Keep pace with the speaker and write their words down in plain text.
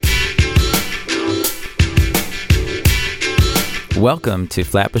Welcome to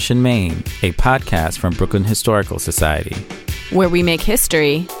Flatbush in Maine, a podcast from Brooklyn Historical Society, where we make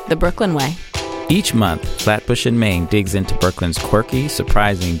history the Brooklyn way. Each month, Flatbush in Maine digs into Brooklyn's quirky,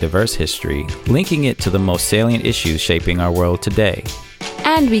 surprising, diverse history, linking it to the most salient issues shaping our world today.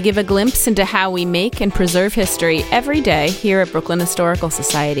 And we give a glimpse into how we make and preserve history every day here at Brooklyn Historical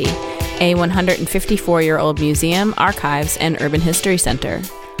Society, a 154-year-old museum, archives, and urban history center.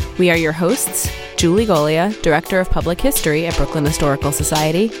 We are your hosts, Julie Golia, Director of Public History at Brooklyn Historical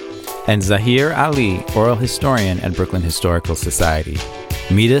Society, and Zahir Ali, Oral Historian at Brooklyn Historical Society.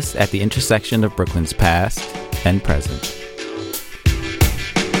 Meet us at the intersection of Brooklyn's past and present.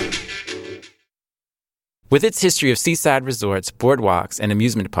 With its history of seaside resorts, boardwalks, and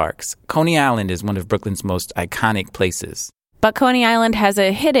amusement parks, Coney Island is one of Brooklyn's most iconic places. But Coney Island has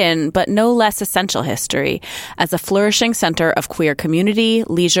a hidden but no less essential history as a flourishing center of queer community,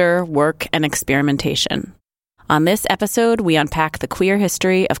 leisure, work, and experimentation. On this episode, we unpack the queer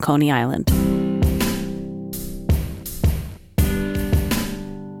history of Coney Island.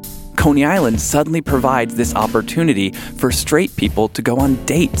 Coney Island suddenly provides this opportunity for straight people to go on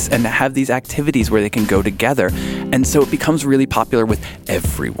dates and to have these activities where they can go together. And so it becomes really popular with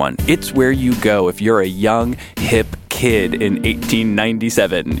everyone. It's where you go if you're a young, hip kid in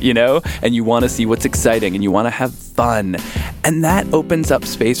 1897, and you want to see what's exciting and you want to have fun. And that opens up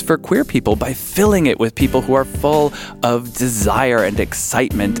space for queer people by filling it with people who are full of desire and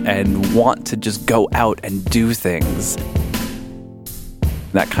excitement and want to just go out and do things.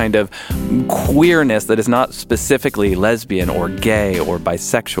 That kind of queerness that is not specifically lesbian or gay or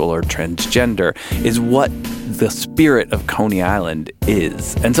bisexual or transgender is what the spirit of Coney Island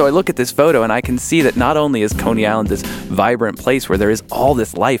is. And so I look at this photo and I can see that not only is Coney Island this vibrant place where there is all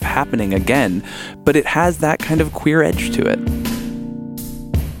this life happening again, but it has that kind of queer edge to it.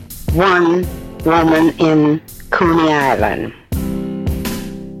 One woman in Coney Island.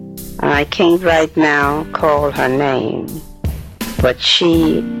 I can't right now call her name. But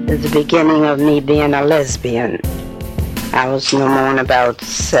she is the beginning of me being a lesbian. I was no more than about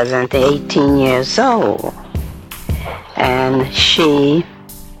 17, 18 years old. And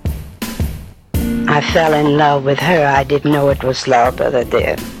I fell in love with her. I didn't know it was love, but I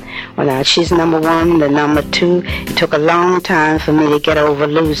did. Well, now she's number one, the number two. It took a long time for me to get over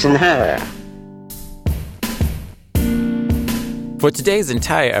losing her. For today's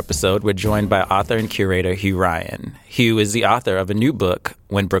entire episode, we're joined by author and curator Hugh Ryan. Hugh is the author of a new book,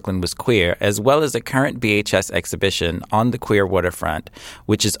 When Brooklyn Was Queer, as well as a current BHS exhibition on the queer waterfront,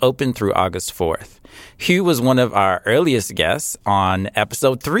 which is open through August 4th. Hugh was one of our earliest guests on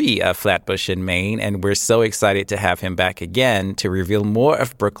episode 3 of Flatbush in Maine, and we're so excited to have him back again to reveal more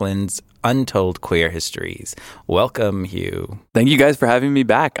of Brooklyn's untold queer histories. Welcome, Hugh. Thank you guys for having me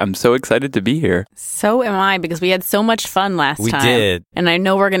back. I'm so excited to be here. So am I, because we had so much fun last time. We did. And I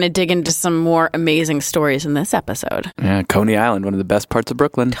know we're going to dig into some more amazing stories in this episode. Yeah, Coney Island, one of the best parts of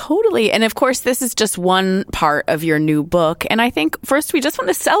Brooklyn. Totally. And of course, this is just one part of your new book. And I think first we just want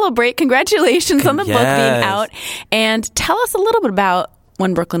to celebrate. Congratulations on the book being out. And tell us a little bit about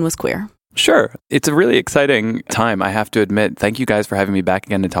When Brooklyn Was Queer. Sure. It's a really exciting time, I have to admit. Thank you guys for having me back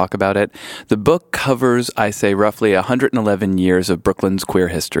again to talk about it. The book covers, I say, roughly 111 years of Brooklyn's queer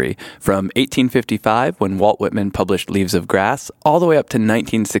history, from 1855, when Walt Whitman published Leaves of Grass, all the way up to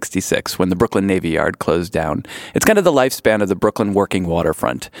 1966, when the Brooklyn Navy Yard closed down. It's kind of the lifespan of the Brooklyn working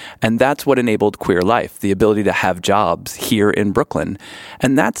waterfront. And that's what enabled queer life, the ability to have jobs here in Brooklyn.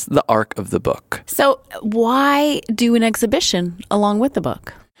 And that's the arc of the book. So why do an exhibition along with the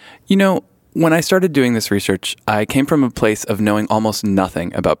book? When I started doing this research, I came from a place of knowing almost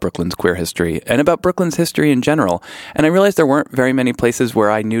nothing about Brooklyn's queer history and about Brooklyn's history in general. And I realized there weren't very many places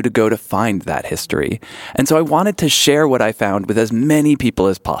where I knew to go to find that history. And so I wanted to share what I found with as many people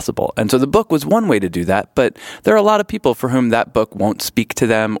as possible. And so the book was one way to do that, but there are a lot of people for whom that book won't speak to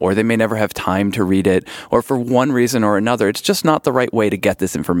them, or they may never have time to read it, or for one reason or another, it's just not the right way to get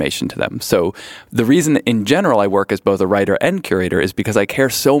this information to them. So the reason in general I work as both a writer and curator is because I care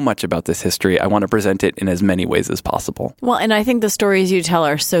so much about this history. I want to present it in as many ways as possible. Well, and I think the stories you tell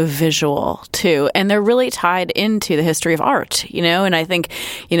are so visual, too. And they're really tied into the history of art, And I think,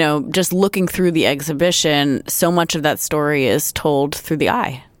 just looking through the exhibition, so much of that story is told through the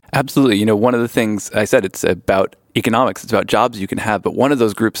eye. Absolutely. One of the things I said, it's about economics. It's about jobs you can have. But one of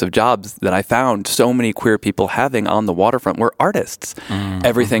those groups of jobs that I found so many queer people having on the waterfront were artists.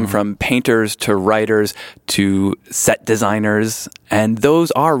 Everything from painters to writers to set designers. And those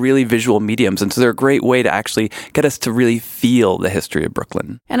are really visual mediums. And so they're a great way to actually get us to really feel the history of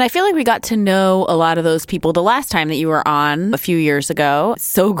Brooklyn. And I feel like we got to know a lot of those people the last time that you were on a few years ago.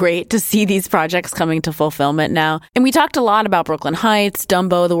 So great to see these projects coming to fulfillment now. And we talked a lot about Brooklyn Heights,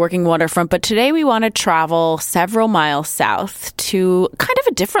 Dumbo, the working waterfront, but today we want to travel several miles south to kind of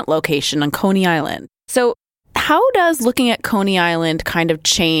a different location on Coney Island. So how does looking at Coney Island kind of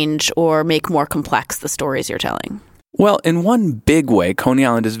change or make more complex the stories you're telling? Well, in one big way, Coney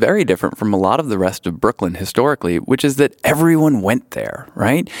Island is very different from a lot of the rest of Brooklyn historically, which is that everyone went there,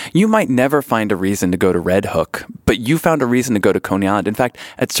 right? You might never find a reason to go to Red Hook, but you found a reason to go to Coney Island. In fact,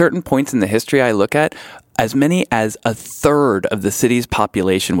 at certain points in the history I look at, as many as a third of the city's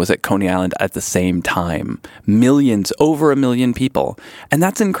population was at Coney Island at the same time. Millions, over 1 million people. And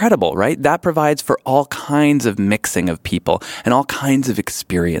that's incredible, right? That provides for all kinds of mixing of people and all kinds of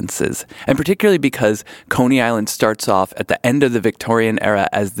experiences. And particularly because Coney Island starts off at the end of the Victorian era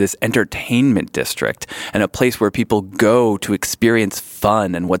as this entertainment district and a place where people go to experience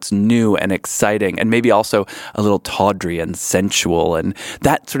fun and what's new and exciting and maybe also a little tawdry and sensual. And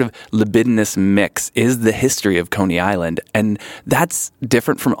that sort of libidinous mix is the history of Coney Island. And that's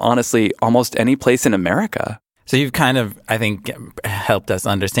different from, honestly, almost any place in America. So you've kind of, I think, helped us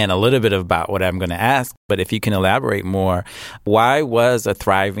understand a little bit about what I'm going to ask. But if you can elaborate more, why was a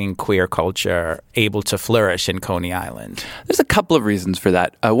thriving queer culture able to flourish in Coney Island? There's a couple of reasons for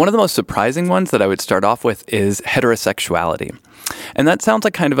that. One of the most surprising ones that I would start off with is heterosexuality. And that sounds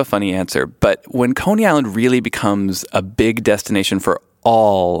like kind of a funny answer, but when Coney Island really becomes a big destination for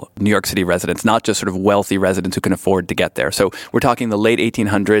all New York City residents, not just sort of wealthy residents who can afford to get there. So we're talking the late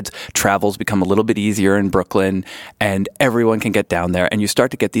 1800s, travels become a little bit easier in Brooklyn, and everyone can get down there, and you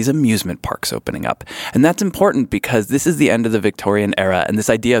start to get these amusement parks opening up. And that's important because this is the end of the Victorian era, and this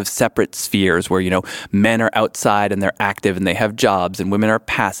idea of separate spheres where, men are outside and they're active and they have jobs, and women are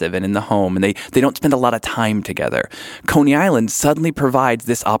passive and in the home, and they don't spend a lot of time together. Coney Island suddenly provides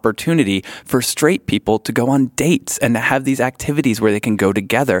this opportunity for straight people to go on dates and to have these activities where they can go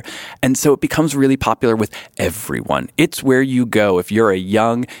together. And so it becomes really popular with everyone. It's where you go if you're a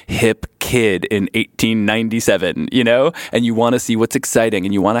young, hip kid in 1897, and you want to see what's exciting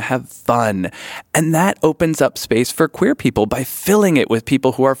and you want to have fun. And that opens up space for queer people by filling it with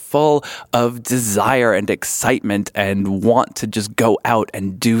people who are full of desire and excitement and want to just go out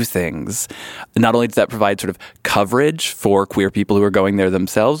and do things. Not only does that provide sort of coverage for queer people who are going there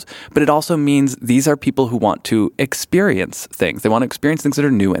themselves, but it also means these are people who want to experience things. They want to experience things that are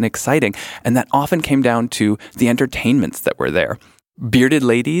new and exciting. And that often came down to the entertainments that were there. Bearded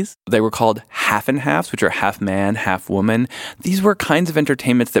ladies, they were called half and halves, which are half man, half woman. These were kinds of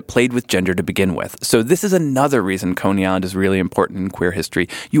entertainments that played with gender to begin with. So this is another reason Coney Island is really important in queer history.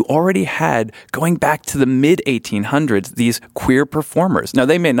 You already had, going back to the mid-1800s, these queer performers. Now,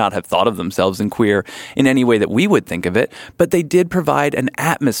 they may not have thought of themselves in queer in any way that we would think of it, but they did provide an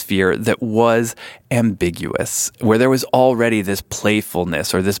atmosphere that was ambiguous, where there was already this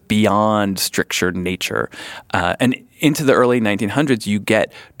playfulness or this beyond strictured nature. And into the early 1900s, you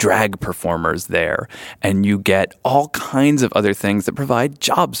get drag performers there, and you get all kinds of other things that provide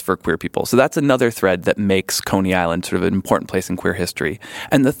jobs for queer people. So that's another thread that makes Coney Island sort of an important place in queer history.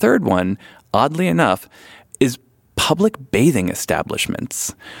 And the third one, oddly enough, is public bathing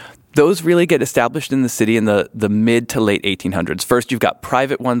establishments. Those really get established in the city in the mid to late 1800s. First, you've got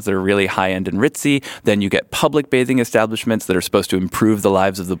private ones that are really high-end and ritzy. Then you get public bathing establishments that are supposed to improve the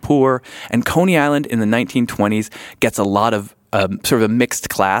lives of the poor. And Coney Island in the 1920s gets a lot of sort of a mixed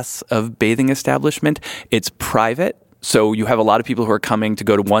class of bathing establishment. It's private. So you have a lot of people who are coming to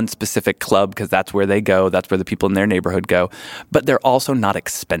go to one specific club because that's where they go. That's where the people in their neighborhood go. But they're also not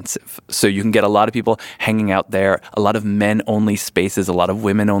expensive. So you can get a lot of people hanging out there, a lot of men-only spaces, a lot of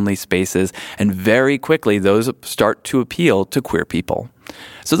women-only spaces. And very quickly, those start to appeal to queer people.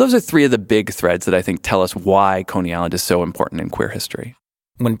 So those are three of the big threads that I think tell us why Coney Island is so important in queer history.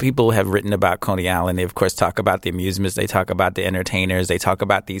 When people have written about Coney Island, they, of course, talk about the amusements, they talk about the entertainers, they talk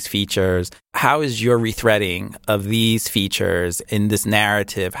about these features. How is your rethreading of these features in this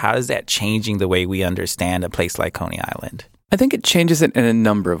narrative, how is that changing the way we understand a place like Coney Island? I think it changes it in a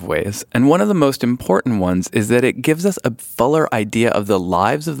number of ways. And one of the most important ones is that it gives us a fuller idea of the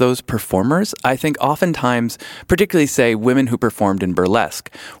lives of those performers. I think oftentimes, particularly, say, women who performed in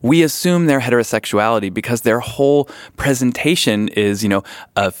burlesque, we assume their heterosexuality because their whole presentation is,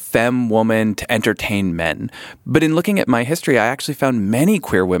 a femme woman to entertain men. But in looking at my history, I actually found many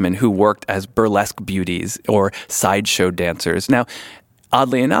queer women who worked as burlesque beauties or sideshow dancers. Now,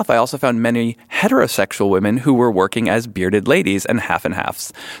 Oddly enough, I also found many heterosexual women who were working as bearded ladies and half and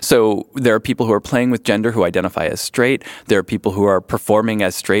halves. So there are people who are playing with gender who identify as straight. There are people who are performing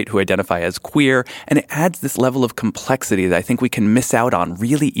as straight who identify as queer. And it adds this level of complexity that I think we can miss out on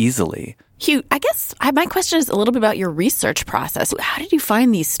really easily. Hugh, I guess my question is a little bit about your research process. How did you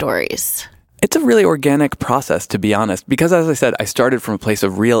find these stories? It's a really organic process, to be honest, because as I said, I started from a place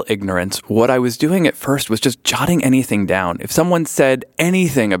of real ignorance. What I was doing at first was just jotting anything down. If someone said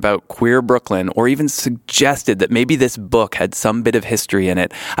anything about queer Brooklyn or even suggested that maybe this book had some bit of history in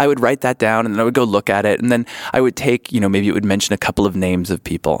it, I would write that down and then I would go look at it. And then I would take, maybe it would mention a couple of names of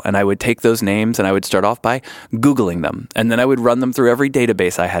people. And I would take those names and I would start off by Googling them. And then I would run them through every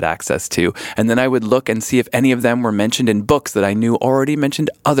database I had access to. And then I would look and see if any of them were mentioned in books that I knew already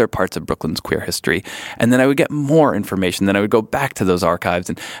mentioned other parts of Brooklyn's queer history. And then I would get more information. Then I would go back to those archives.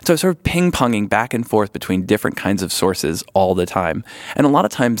 And so I was sort of ping-ponging back and forth between different kinds of sources all the time. And a lot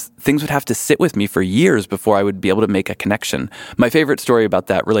of times things would have to sit with me for years before I would be able to make a connection. My favorite story about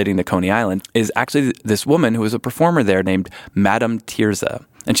that relating to Coney Island is actually this woman who was a performer there named Madame Tirza.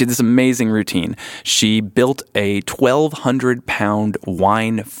 And she had this amazing routine. She built a 1,200-pound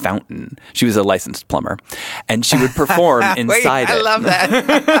wine fountain. She was a licensed plumber. And she would perform inside it. I love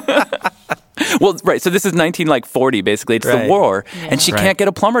that. Well, right. So this is 1940, basically. It's the war. Yeah. And she can't get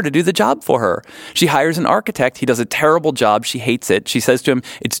a plumber to do the job for her. She hires an architect. He does a terrible job. She hates it. She says to him,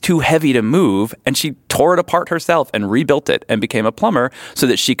 it's too heavy to move. And she tore it apart herself and rebuilt it and became a plumber so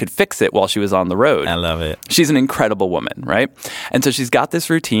that she could fix it while she was on the road. I love it. She's an incredible woman, right? And so she's got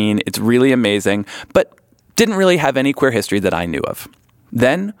this routine. It's really amazing, but didn't really have any queer history that I knew of.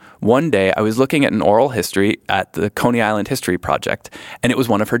 Then, one day, I was looking at an oral history at the Coney Island History Project, and it was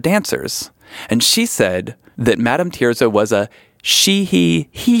one of her dancers. And she said that Madame Tirza was a she,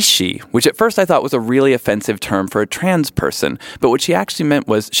 he, she, which at first I thought was a really offensive term for a trans person. But what she actually meant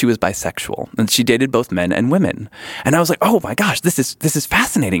was she was bisexual, and she dated both men and women. And I was like, oh my gosh, this is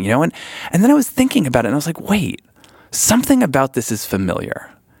fascinating, And then I was thinking about it, and I was like, wait, something about this is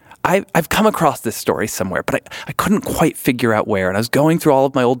familiar. I've come across this story somewhere, but I couldn't quite figure out where. And I was going through all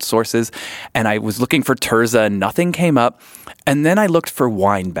of my old sources, and I was looking for Tirza, and nothing came up. And then I looked for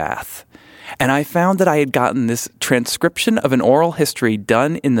wine bath. And I found that I had gotten this transcription of an oral history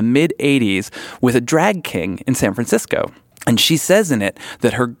done in the mid-'80s with a drag king in San Francisco. And she says in it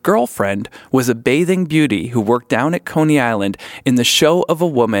that her girlfriend was a bathing beauty who worked down at Coney Island in the show of a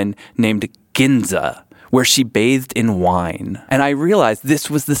woman named Ginza, where she bathed in wine. And I realized this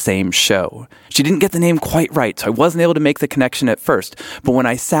was the same show. She didn't get the name quite right, so I wasn't able to make the connection at first. But when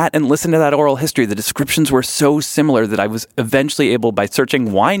I sat and listened to that oral history, the descriptions were so similar that I was eventually able, by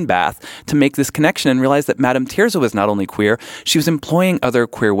searching wine bath, to make this connection and realize that Madame Tirza was not only queer, she was employing other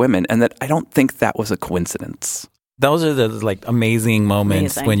queer women, and that I don't think that was a coincidence. Those are the amazing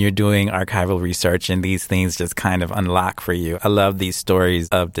moments when you're doing archival research and these things just kind of unlock for you. I love these stories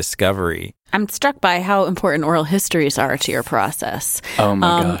of discovery. I'm struck by how important oral histories are to your process. Oh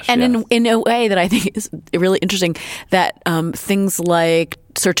my gosh. And yes. in a way that I think is really interesting, that things like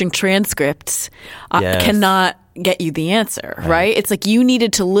searching transcripts cannot get you the answer, right? It's like you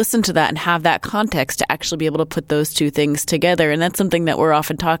needed to listen to that and have that context to actually be able to put those two things together. And that's something that we're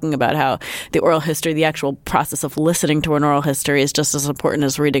often talking about, how the oral history, the actual process of listening to an oral history is just as important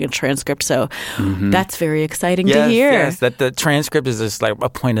as reading a transcript. So that's very exciting to hear. Yes, that the transcript is just like a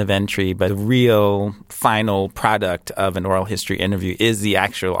point of entry, but the real final product of an oral history interview is the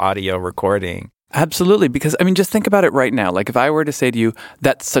actual audio recording. Absolutely, because, just think about it right now. Like if I were to say to you,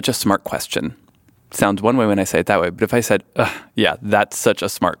 that's such a smart question. Sounds one way when I say it that way, but if I said, yeah, that's such a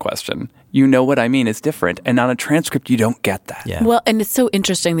smart question, you know what I mean is different. And on a transcript, you don't get that. Yeah. Well, and it's so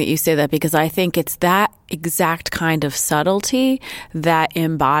interesting that you say that, because I think it's that exact kind of subtlety that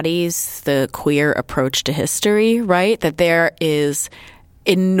embodies the queer approach to history, right? That there is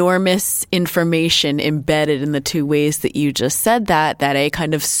enormous information embedded in the two ways that you just said that a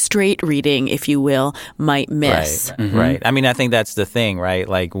kind of straight reading, if you will, might miss. Right. Mm-hmm. Right. I think that's the thing, right?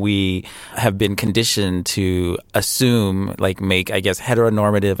 Like we have been conditioned to assume, make, I guess,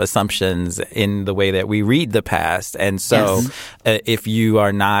 heteronormative assumptions in the way that we read the past. And so if you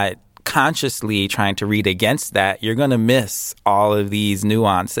are not consciously trying to read against that, you're going to miss all of these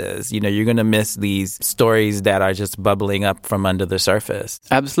nuances. You're going to miss these stories that are just bubbling up from under the surface.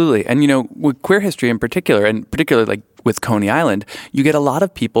 Absolutely. And, with queer history in particular, and particularly like with Coney Island, you get a lot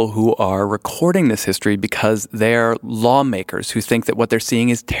of people who are recording this history because they're lawmakers who think that what they're seeing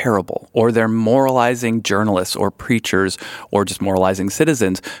is terrible, or they're moralizing journalists or preachers or just moralizing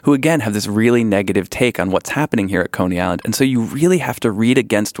citizens who, again, have this really negative take on what's happening here at Coney Island. And so you really have to read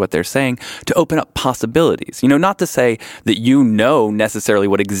against what they're saying to open up possibilities. Not to say that you know necessarily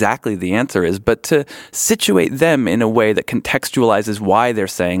what exactly the answer is, but to situate them in a way that contextualizes why they're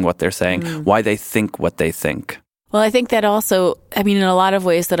saying what they're saying, why they think what they think. Well, I think that also, in a lot of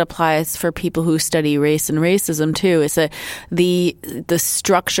ways that applies for people who study race and racism too, is that the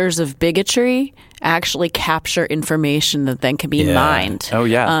structures of bigotry actually capture information that then can be mined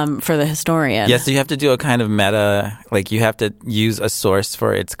for the historian. Yes, so you have to do a kind of meta, you have to use a source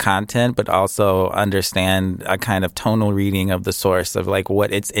for its content, but also understand a kind of tonal reading of the source of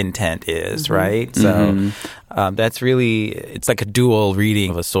what its intent is, right? So that's really, it's like a dual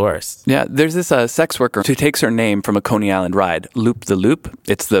reading of a source. Yeah, there's this sex worker who takes her name from a Coney Island ride, Loop the Loop.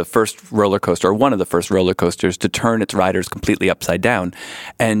 It's the first roller coaster, or one of the first roller coasters to turn its riders completely upside down.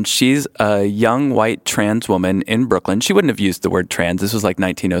 And she's a young white trans woman in Brooklyn. She wouldn't have used the word trans. This was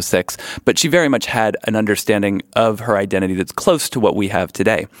 1906, but she very much had an understanding of her identity that's close to what we have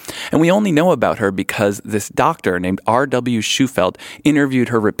today. And we only know about her because this doctor named R.W. Shufelt interviewed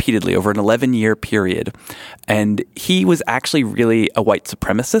her repeatedly over an 11-year period. And he was actually really a white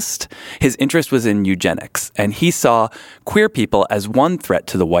supremacist. His interest was in eugenics, and he saw queer people as one threat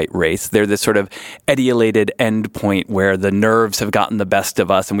to the white race. They're this sort of etiolated endpoint where the nerves have gotten the best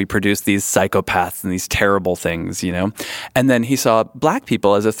of us and we produce these psychopaths and these terrible things, And then he saw black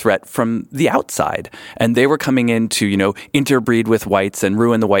people as a threat from the outside, and they were coming in to, interbreed with whites and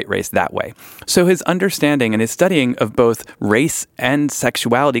ruin the white race that way. So his understanding and his studying of both race and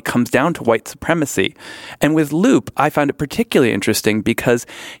sexuality comes down to white supremacy. And with Loop, I found it particularly interesting because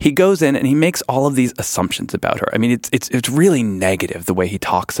he goes in and he makes all of these assumptions about her. It's really negative the way he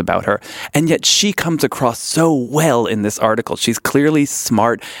talks about her. And yet she comes across so well in this article. She's clearly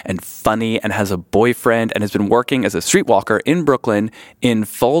smart and funny and has a boyfriend and has been working as a streetwalker in Brooklyn in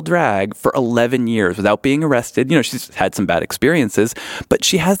full drag for 11 years without being arrested. She's had some bad experiences, but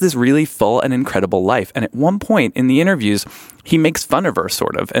she has this really full and incredible life. And at one point in the interviews, he makes fun of her,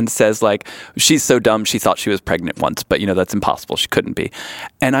 sort of, and says, she's so dumb she thought she was pregnant once, but, that's impossible. She couldn't be.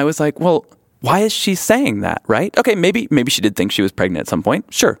 And I was like, well, why is she saying that, right? Okay, maybe she did think she was pregnant at some point.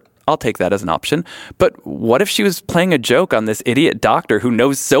 Sure. I'll take that as an option. But what if she was playing a joke on this idiot doctor who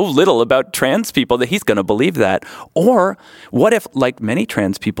knows so little about trans people that he's going to believe that? Or what if, like many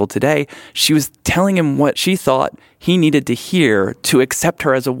trans people today, she was telling him what she thought he needed to hear to accept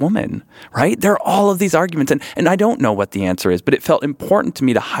her as a woman, right? There are all of these arguments, and I don't know what the answer is, but it felt important to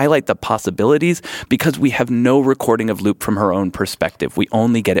me to highlight the possibilities because we have no recording of Loop from her own perspective. We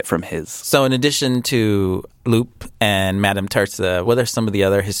only get it from his. So in addition to Loop and Madame Terza, what are some of the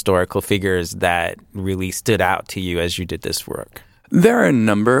other historical figures that really stood out to you as you did this work? There are a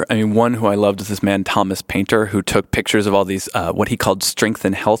number. One who I loved is this man, Thomas Painter, who took pictures of all these, what he called strength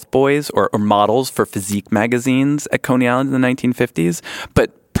and health boys or models for physique magazines at Coney Island in the 1950s.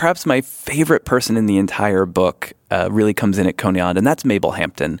 But perhaps my favorite person in the entire book really comes in at Coney Island, and that's Mabel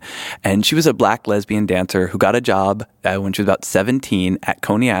Hampton. And she was a black lesbian dancer who got a job when she was about 17 at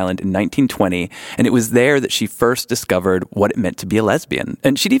Coney Island in 1920, and it was there that she first discovered what it meant to be a lesbian.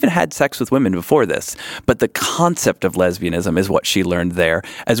 And she'd even had sex with women before this, but the concept of lesbianism is what she learned there,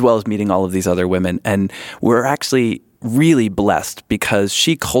 as well as meeting all of these other women. And we're actually really blessed because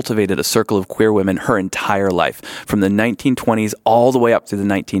she cultivated a circle of queer women her entire life, from the 1920s all the way up through the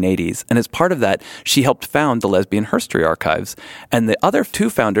 1980s. And as part of that, she helped found the Lesbian History Archives. And the other two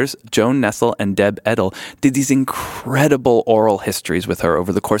founders, Joan Nessel and Deb Edel, did these incredible oral histories with her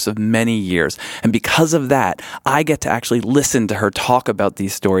over the course of many years. And because of that, I get to actually listen to her talk about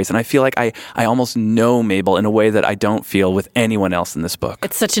these stories. And I feel like I almost know Mabel in a way that I don't feel with anyone else in this book.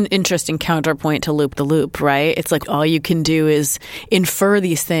 It's such an interesting counterpoint to Loop the Loop, right? It's like all you can do is infer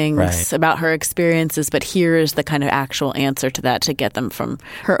these things about her experiences, but here is the kind of actual answer to that to get them from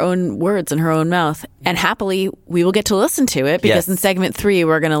her own words and her own mouth. And happily, we will get to listen to it because in segment 3,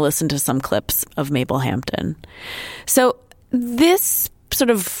 we're going to listen to some clips of Mabel Hampton. So this sort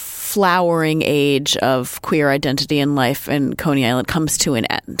of flowering age of queer identity in life in Coney Island comes to an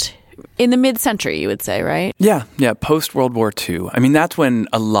end. in the mid-century, you would say, right? Yeah, post-World War II. I mean, that's when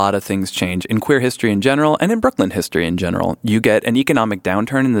a lot of things change in queer history in general and in Brooklyn history in general. You get an economic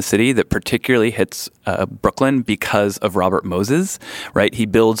downturn in the city that particularly hits Brooklyn because of Robert Moses, right? He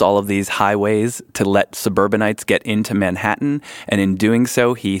builds all of these highways to let suburbanites get into Manhattan, and in doing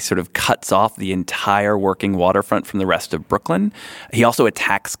so, he sort of cuts off the entire working waterfront from the rest of Brooklyn. He also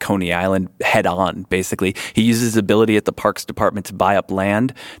attacks Coney Island head-on, basically. He uses his ability at the Parks Department to buy up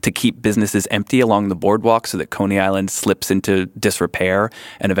land to keep businesses empty along the boardwalk so that Coney Island slips into disrepair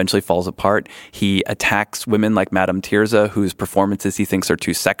and eventually falls apart. He attacks women like Madame Tirza, whose performances he thinks are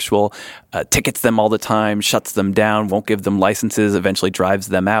too sexual, tickets them all the time, shuts them down, won't give them licenses, eventually drives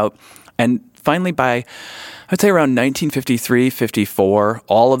them out. And finally, by I'd say around 1953, 54,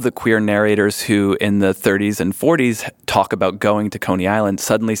 all of the queer narrators who in the 30s and 40s talk about going to Coney Island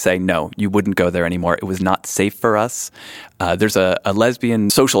suddenly say, no, you wouldn't go there anymore. It was not safe for us. There's a lesbian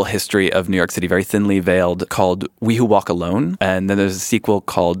social history of New York City, very thinly veiled, called We Who Walk Alone. And then there's a sequel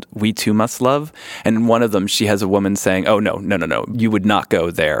called We Too Must Love. And in one of them, she has a woman saying, oh, no, you would not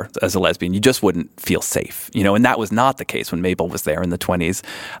go there as a lesbian. You just wouldn't feel safe. And that was not the case when Mabel was there in the 20s.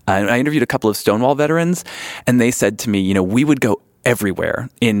 And I interviewed a couple of Stonewall veterans, and they said to me, we would go everywhere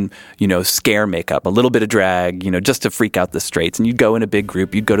in, scare makeup, a little bit of drag, just to freak out the straights. And you'd go in a big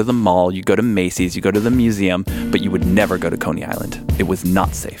group, you'd go to the mall, you'd go to Macy's, you'd go to the museum, but you would never go to Coney Island. It was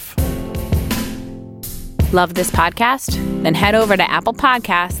not safe. Love this podcast? Then head over to Apple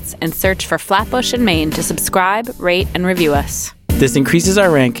Podcasts and search for Flatbush in Maine to subscribe, rate, and review us. This increases our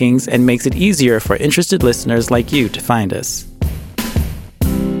rankings and makes it easier for interested listeners like you to find us.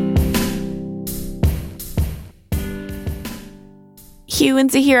 Hugh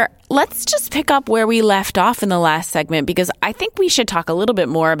and Zahir, let's just pick up where we left off in the last segment, because I think we should talk a little bit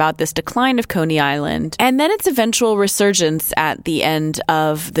more about this decline of Coney Island and then its eventual resurgence at the end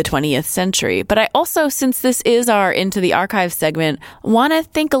of the 20th century. But I also, since this is our Into the Archives segment, want to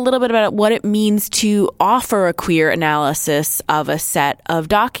think a little bit about what it means to offer a queer analysis of a set of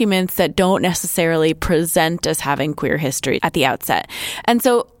documents that don't necessarily present as having queer history at the outset. And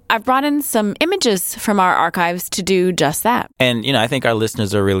so I've brought in some images from our archives to do just that. And, I think our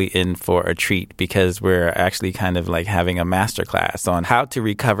listeners are really in for a treat, because we're actually kind of like having a masterclass on how to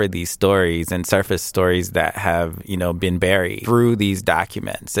recover these stories and surface stories that have, been buried through these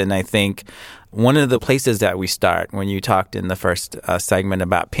documents. And I think one of the places that we start, when you talked in the first segment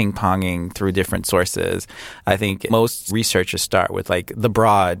about ping-ponging through different sources, I think most researchers start with like the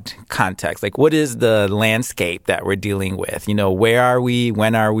broad context. Like, what is the landscape that we're dealing with? Where are we,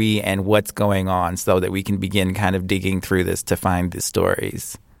 when are we, and what's going on, so that we can begin kind of digging through this to find the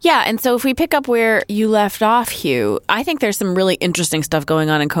stories. Yeah, and so if we pick up where you left off, Hugh, I think there's some really interesting stuff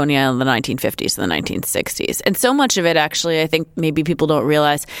going on in Coney Island in the 1950s and the 1960s. And so much of it, actually, I think maybe people don't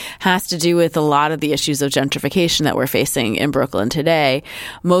realize, has to do with a lot of the issues of gentrification that we're facing in Brooklyn today.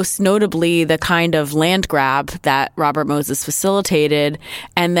 Most notably, the kind of land grab that Robert Moses facilitated.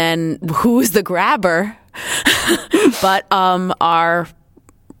 And then who's the grabber? But our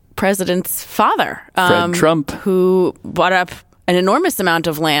president's father. Fred Trump. Who bought up an enormous amount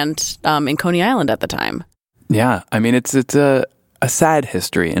of land in Coney Island at the time. Yeah, I mean, it's a sad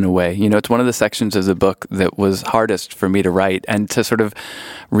history in a way. It's one of the sections of the book that was hardest for me to write, and to sort of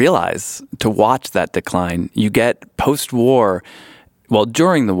realize, to watch that decline. You get post-war. Well,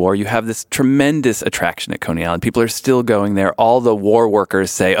 during the war, you have this tremendous attraction at Coney Island. People are still going there. All the war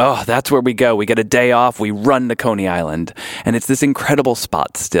workers say, oh, that's where we go. We get a day off. We run to Coney Island. And it's this incredible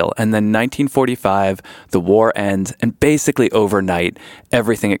spot still. And then 1945, the war ends. And basically overnight,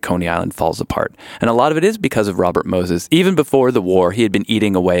 everything at Coney Island falls apart. And a lot of it is because of Robert Moses. Even before the war, he had been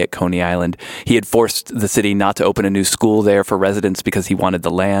eating away at Coney Island. He had forced the city not to open a new school there for residents because he wanted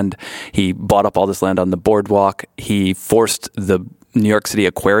the land. He bought up all this land on the boardwalk. He forced the New York City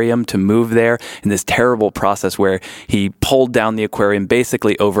Aquarium to move there in this terrible process where he pulled down the aquarium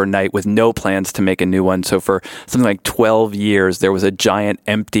basically overnight with no plans to make a new one. So for something like 12 years, there was a giant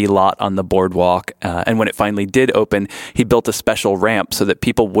empty lot on the boardwalk. And when it finally did open, he built a special ramp so that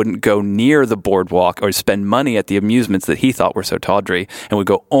people wouldn't go near the boardwalk or spend money at the amusements that he thought were so tawdry, and would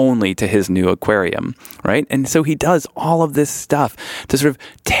go only to his new aquarium, right? And so he does all of this stuff to sort of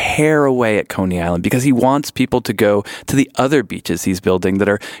tear away at Coney Island because he wants people to go to the other beaches he's building that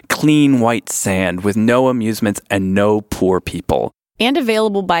are clean white sand with no amusements and no poor people. And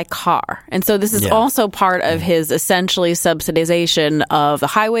available by car. And so this is also part of his essentially subsidization of the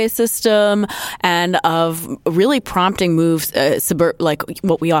highway system and of really prompting moves, like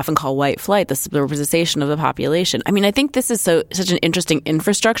what we often call white flight, the suburbanization of the population. I mean, I think this is such an interesting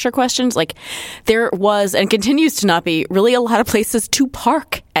infrastructure question. Like, there was and continues to not be really a lot of places to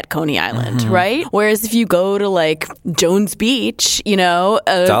park at Coney Island, right? Whereas if you go to like Jones Beach,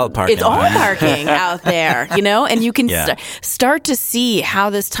 it's all parking. It's all parking out there, and you can start to see how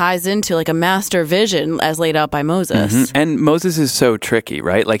this ties into like a master vision as laid out by Moses. Mm-hmm. And Moses is so tricky,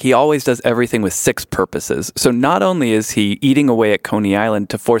 right? Like he always does everything with 6 purposes. So not only is he eating away at Coney Island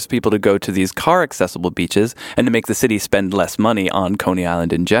to force people to go to these car-accessible beaches and to make the city spend less money on Coney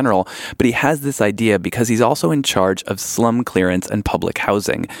Island in general, but he has this idea because he's also in charge of slum clearance and public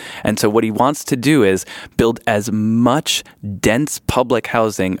housing. And so what he wants to do is build as much dense public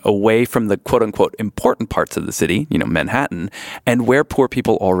housing away from the quote-unquote important parts of the city, Manhattan, and where poor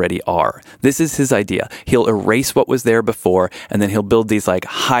people already are. This is his idea. He'll erase what was there before, and then he'll build these like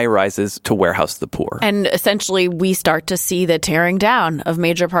high-rises to warehouse the poor. And essentially, we start to see the tearing down of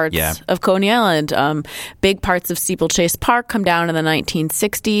major parts of Coney Island. Big parts of Steeplechase Park come down in the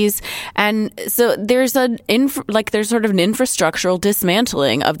 1960s. And so there's sort of an infrastructural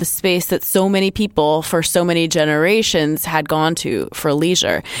dismantling of the space that so many people for so many generations had gone to for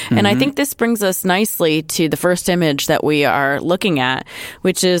leisure. Mm-hmm. And I think this brings us nicely to the first image that we are looking at,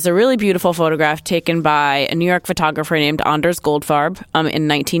 which is a really beautiful photograph taken by a New York photographer named Anders Goldfarb in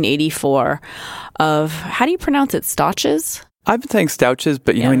 1984 of, how do you pronounce it, Stotches? I've been saying Stouches,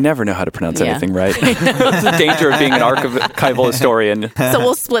 but I never know how to pronounce anything right. That's the danger of being an archival historian. So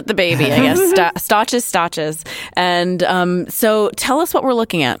we'll split the baby, I guess. Stotches. And so tell us what we're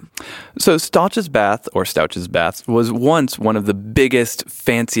looking at. So Stotches Bath, or Stouches Bath, was once one of the biggest,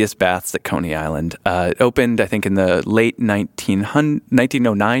 fanciest baths at Coney Island. It opened, I think, in the late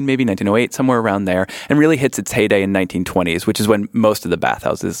 1909, maybe 1908, somewhere around there, and really hits its heyday in 1920s, which is when most of the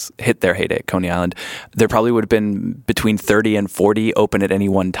bathhouses hit their heyday at Coney Island. There probably would have been between 30 and 40 open at any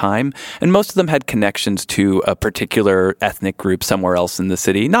one time, and most of them had connections to a particular ethnic group somewhere else in the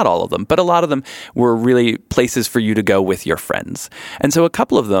city. Not all of them, but a lot of them were really places for you to go with your friends. And so a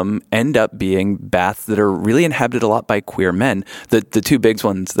couple of them end up being baths that are really inhabited a lot by queer men. The two big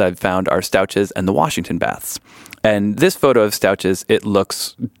ones that I've found are Stouches and the Washington Baths. And this photo of Stouches, it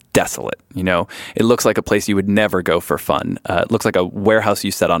looks desolate. It looks like a place you would never go for fun. It looks like a warehouse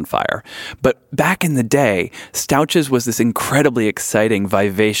you set on fire. But back in the day, Stouches was this incredibly exciting,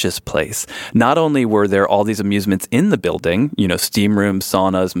 vivacious place. Not only were there all these amusements in the building, steam rooms,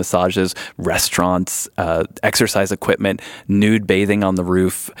 saunas, massages, restaurants, exercise equipment, nude bathing on the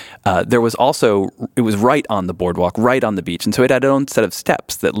roof. It was right on the boardwalk, right on the beach. And so it had its own set of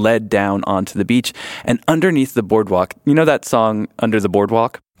steps that led down onto the beach. And underneath the boardwalk, that song, Under the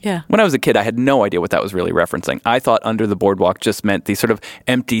Boardwalk? Yeah. When I was a kid, I had no idea what that was really referencing. I thought under the boardwalk just meant these sort of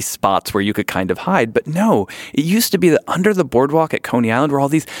empty spots where you could kind of hide. But no, it used to be that under the boardwalk at Coney Island were all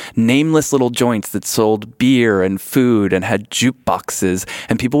these nameless little joints that sold beer and food and had jukeboxes,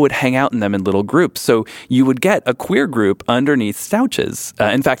 and people would hang out in them in little groups. So you would get a queer group underneath Stouches.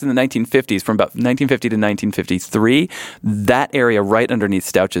 In fact, in the 1950s, from about 1950 to 1953, that area right underneath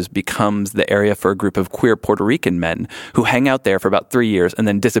Stouches becomes the area for a group of queer Puerto Rican men who hang out there for about 3 years and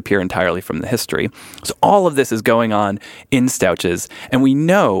then disappear entirely from the history. So all of this is going on in Stouches, and we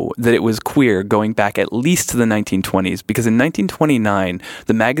know that it was queer going back at least to the 1920s, because in 1929,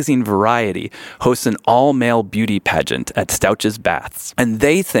 the magazine Variety hosts an all-male beauty pageant at Stouches Baths, and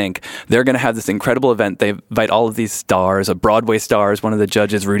they think they're going to have this incredible event. They invite all of these stars, a Broadway star is one of the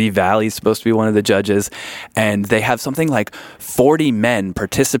judges, Rudy Valley's supposed to be one of the judges, and they have something like 40 men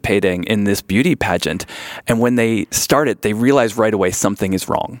participating in this beauty pageant, and when they start it, they realize right away something is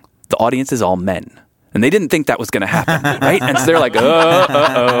wrong. The audience is all men. And they didn't think that was going to happen, right? And so they're like,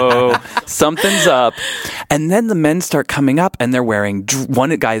 something's up. And then the men start coming up, and they're wearing,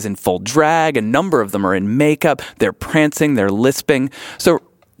 one guy's in full drag, a number of them are in makeup, they're prancing, they're lisping. So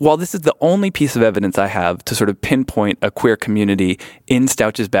while this is the only piece of evidence I have to sort of pinpoint a queer community in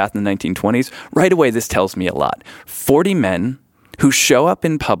Stouches Bath in the 1920s, right away this tells me a lot. 40 men who show up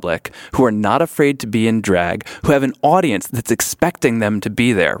in public, who are not afraid to be in drag, who have an audience that's expecting them to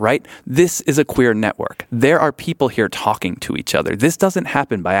be there, right? This is a queer network. There are people here talking to each other. This doesn't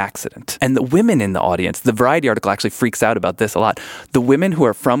happen by accident. And the women in the audience, the Variety article actually freaks out about this a lot. The women who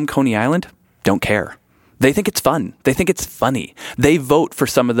are from Coney Island don't care. They think it's fun. They think it's funny. They vote for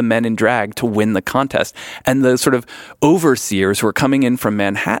some of the men in drag to win the contest. And the sort of overseers who are coming in from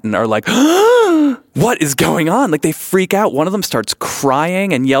Manhattan are like, what is going on? Like, they freak out. One of them starts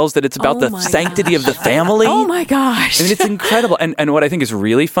crying and yells that it's about the sanctity of the family. Oh my gosh. I mean, it's incredible. And what I think is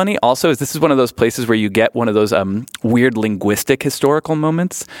really funny also is this is one of those places where you get one of those weird linguistic historical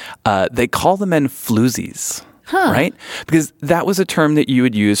moments. They call the men floozies. right? Because that was a term that you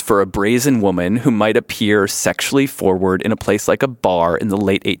would use for a brazen woman who might appear sexually forward in a place like a bar in the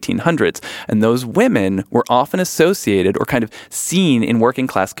late 1800s. And those women were often associated or kind of seen in working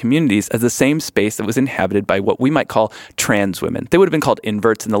class communities as the same space that was inhabited by what we might call trans women. They would have been called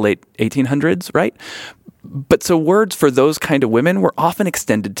inverts in the late 1800s, right? But so words for those kind of women were often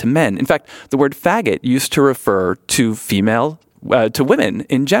extended to men. In fact, the word faggot used to refer to to women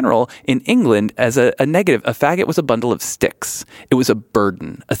in general in England as a negative. A faggot was a bundle of sticks. It was a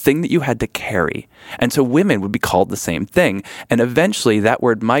burden, a thing that you had to carry. And so women would be called the same thing. And eventually that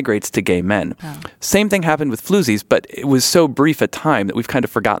word migrates to gay men. Oh. Same thing happened with floozies, but it was so brief a time that we've kind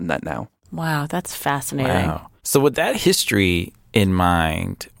of forgotten that now. Wow, that's fascinating. Wow. So with that history in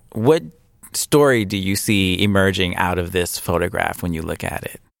mind, what story do you see emerging out of this photograph when you look at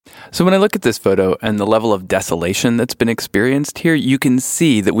it? So when I look at this photo and the level of desolation that's been experienced here, you can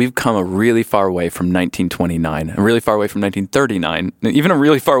see that we've come a really far away from 1929, a really far away from 1939, even a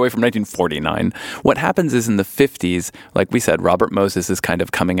really far away from 1949. What happens is in the 50s, like we said, Robert Moses is kind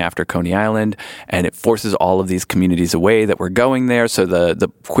of coming after Coney Island, and it forces all of these communities away that were going there. So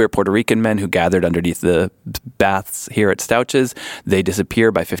the queer Puerto Rican men who gathered underneath the baths here at Stouches, they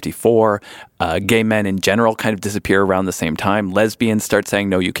disappear by 54. Gay men in general kind of disappear around the same time. Lesbians start saying,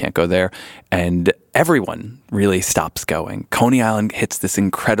 no, you can't go there. And everyone really stops going. Coney Island hits this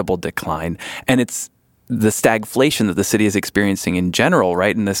incredible decline. And it's the stagflation that the city is experiencing in general,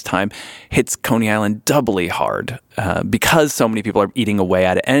 right, in this time, hits Coney Island doubly hard because so many people are eating away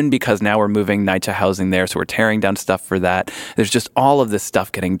at it and because now we're moving NYCHA housing there, so we're tearing down stuff for that. There's just all of this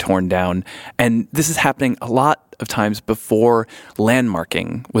stuff getting torn down. And this is happening a lot of times before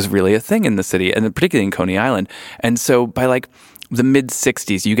landmarking was really a thing in the city, and particularly in Coney Island. And so by the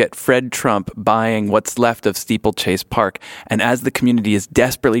mid-'60s, you get Fred Trump buying what's left of Steeplechase Park. And as the community is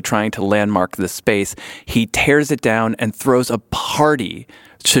desperately trying to landmark the space, he tears it down and throws a party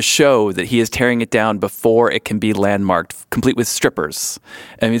to show that he is tearing it down before it can be landmarked, complete with strippers.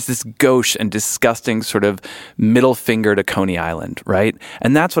 I mean, it's this gauche and disgusting sort of middle finger to Coney Island, right?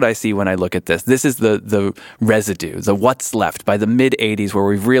 And that's what I see when I look at this. This is the residue, the what's left by the mid-'80s, where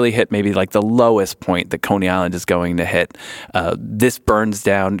we've really hit maybe like the lowest point that Coney Island is going to hit. This burns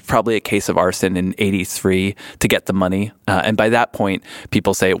down, probably a case of arson in 83 to get the money. And by that point,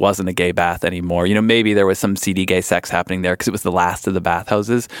 people say it wasn't a gay bath anymore. You know, maybe there was some seedy gay sex happening there because it was the last of the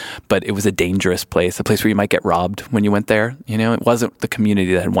bathhouses. But it was a dangerous place, a place where you might get robbed when you went there. You know, it wasn't the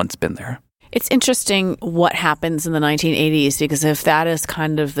community that had once been there. It's interesting what happens in the 1980s, because if that is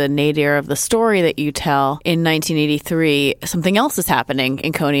kind of the nadir of the story that you tell, in 1983, something else is happening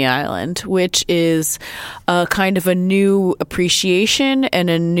in Coney Island, which is a kind of a new appreciation and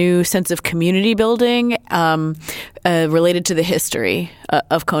a new sense of community building related to the history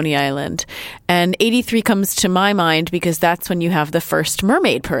of Coney Island. And 83 comes to my mind because that's when you have the first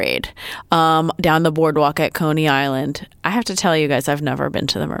Mermaid Parade down the boardwalk at Coney Island. I have to tell you guys, I've never been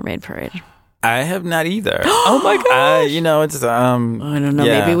to the Mermaid Parade. I have not either. Oh my gosh! It's I don't know.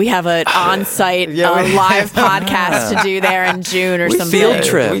 Yeah. Maybe we have an on-site live podcast to do there in June or something. Field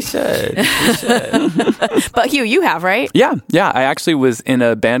trip. We should. But Hugh, you have, right? Yeah. I actually was in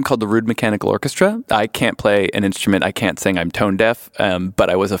a band called the Rude Mechanical Orchestra. I can't play an instrument. I can't sing. I'm tone deaf.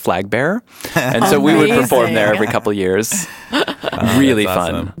 But I was a flag bearer, and so we would perform there every couple of years. Really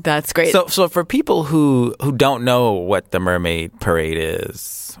fun. Awesome. That's great. So for people who don't know what the Mermaid Parade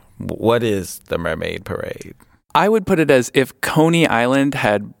is, what is the Mermaid Parade? I would put it as if Coney Island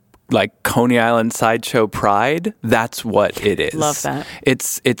had like Coney Island Sideshow Pride. That's what it is. Love that.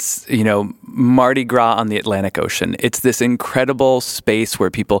 It's Mardi Gras on the Atlantic Ocean. It's this incredible space where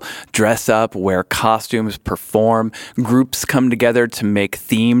people dress up, wear costumes, perform. Groups come together to make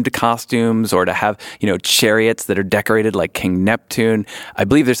themed costumes or to have, chariots that are decorated like King Neptune. I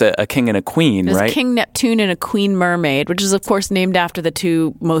believe there's a king and a queen, there's right? King Neptune and a Queen Mermaid, which is, of course, named after the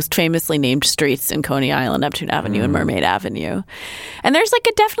two most famously named streets in Coney Island, Neptune Avenue and Mermaid Avenue. And there's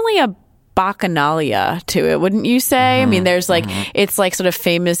definitely a bacchanalia to it, wouldn't you say? I mean, there's it's sort of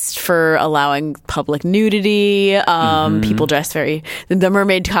famous for allowing public nudity. People dress the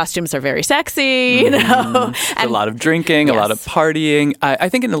mermaid costumes are very sexy, and a lot of drinking, a lot of partying. I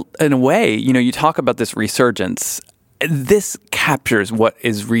think in a way, you talk about this resurgence. this captures what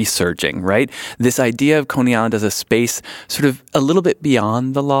is resurging, right? This idea of Coney Island as a space sort of a little bit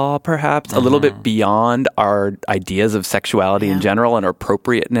beyond the law, perhaps, a little bit beyond our ideas of sexuality in general and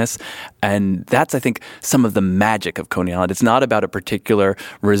appropriateness. And that's, I think, some of the magic of Coney Island. It's not about a particular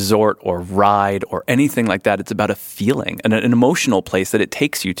resort or ride or anything like that. It's about a feeling and an emotional place that it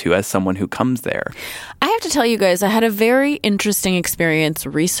takes you to as someone who comes there. I have to tell you guys, I had a very interesting experience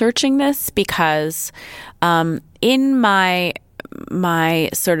researching this because in my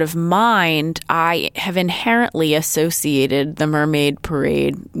sort of mind, I have inherently associated the Mermaid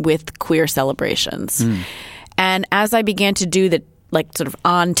Parade with queer celebrations. And as I began to do the sort of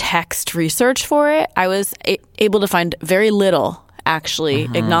on-text research for it, I was able to find very little actually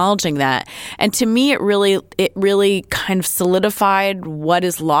acknowledging that. And to me, it really kind of solidified what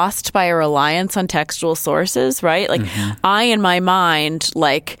is lost by a reliance on textual sources, right? Like I, in my mind,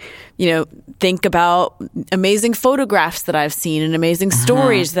 think about amazing photographs that I've seen and amazing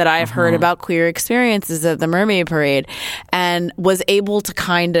stories that I've heard about queer experiences at the Mermaid Parade, and was able to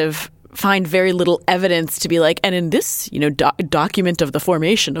kind of find very little evidence to be like, and in this, document of the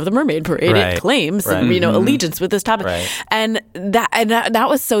formation of the Mermaid Parade, it claims, allegiance with this topic. And that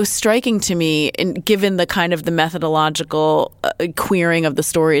was so striking to me, given the kind of the methodological queering of the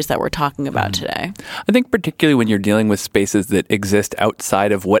stories that we're talking about today. I think particularly when you're dealing with spaces that exist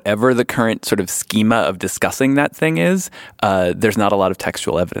outside of whatever the current sort of schema of discussing that thing is, there's not a lot of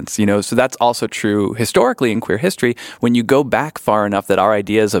textual evidence, So that's also true historically in queer history. When you go back far enough that our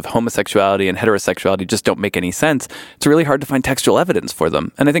ideas of homosexuality and heterosexuality just don't make any sense, it's really hard to find textual evidence for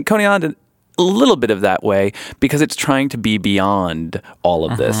them. And I think Coney Island a little bit of that way because it's trying to be beyond all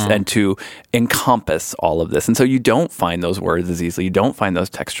of this and to encompass all of this. And so you don't find those words as easily. You don't find those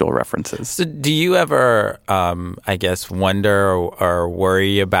textual references. So do you ever, wonder or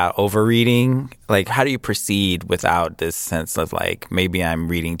worry about overreading? Like, how do you proceed without this sense of maybe I'm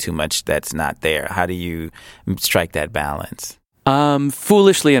reading too much that's not there? How do you strike that balance?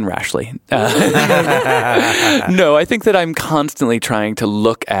 Foolishly and rashly. No, I think that I'm constantly trying to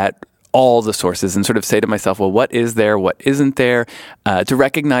look at all the sources and sort of say to myself, well, what is there, what isn't there, to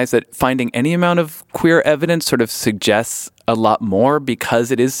recognize that finding any amount of queer evidence sort of suggests a lot more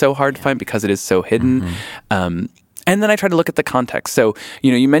because it is so hard to find, because it is so hidden. And then I try to look at the context. So,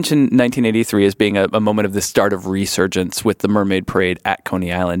 you mentioned 1983 as being a moment of the start of resurgence with the Mermaid Parade at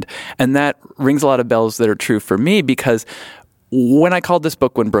Coney Island. And that rings a lot of bells that are true for me because when I called this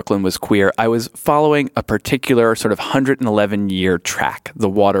book When Brooklyn Was Queer, I was following a particular sort of 111-year track, the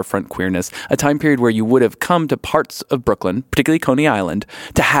waterfront queerness, a time period where you would have come to parts of Brooklyn, particularly Coney Island,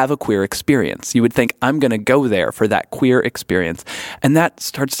 to have a queer experience. You would think, I'm going to go there for that queer experience. And that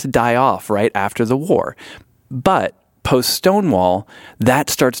starts to die off right after the war. But post-Stonewall, that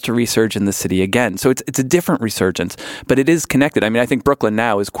starts to resurge in the city again. So it's a different resurgence, but it is connected. I mean, I think Brooklyn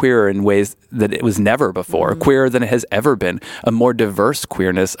now is queerer in ways that it was never before, queerer than it has ever been, a more diverse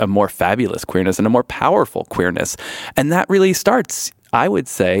queerness, a more fabulous queerness, and a more powerful queerness. And that really starts, I would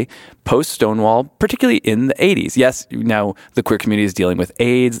say, post-Stonewall, particularly in the 80s. Yes, now the queer community is dealing with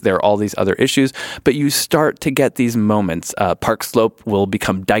AIDS. There are all these other issues, but you start to get these moments. Park Slope will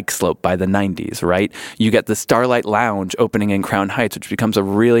become Dyke Slope by the 90s, right? You get the Starlight Lounge opening in Crown Heights, which becomes a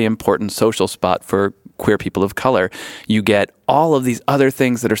really important social spot for queer people of color. You get all of these other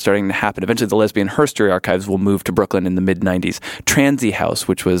things that are starting to happen. Eventually, the Lesbian Herstory Archives will move to Brooklyn in the mid-90s. Transy House,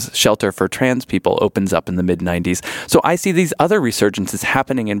 which was shelter for trans people, opens up in the mid-90s. So I see these other resurgences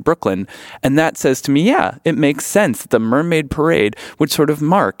happening in Brooklyn, and that says to me, yeah, it makes sense that the Mermaid Parade would sort of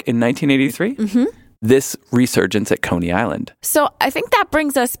mark in 1983 this resurgence at Coney Island. So I think that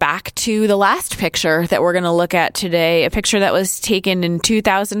brings us back to the last picture that we're going to look at today, a picture that was taken in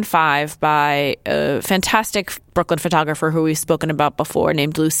 2005 by a fantastic Brooklyn photographer who we've spoken about before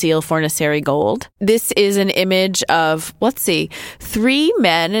named Lucille Fornaciari Gold. This is an image of, 3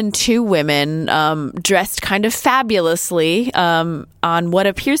 men and 2 women dressed kind of fabulously on what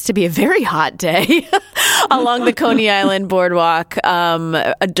appears to be a very hot day along the Coney Island boardwalk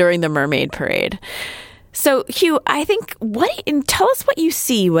during the Mermaid Parade. So, Hugh, I think tell us what you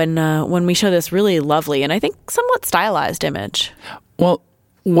see when we show this really lovely and I think somewhat stylized image. Well,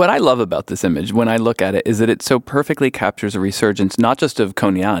 what I love about this image when I look at it is that it so perfectly captures a resurgence, not just of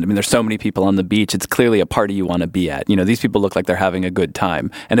Coney Island. I mean, there's so many people on the beach. It's clearly a party you want to be at. These people look like they're having a good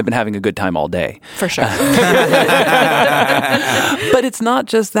time and have been having a good time all day. For sure. But it's not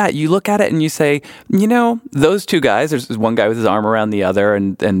just that. You look at it and you say, those 2 guys, there's one guy with his arm around the other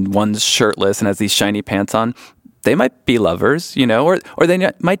and one's shirtless and has these shiny pants on. They might be lovers, or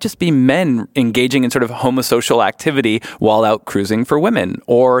they might just be men engaging in sort of homosocial activity while out cruising for women.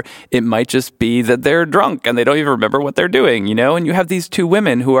 Or it might just be that they're drunk and they don't even remember what they're doing, And you have these two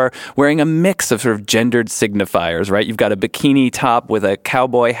women who are wearing a mix of sort of gendered signifiers, right? You've got a bikini top with a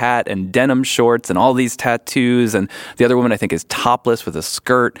cowboy hat and denim shorts and all these tattoos. And the other woman, I think, is topless with a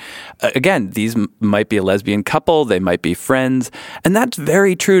skirt. Again, these might be a lesbian couple. They might be friends. And that's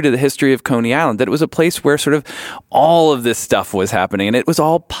very true to the history of Coney Island, that it was a place where sort of all of this stuff was happening, and it was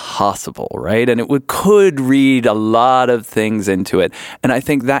all possible, right? And it could read a lot of things into it. And I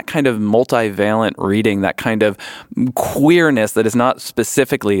think that kind of multivalent reading, that kind of queerness that is not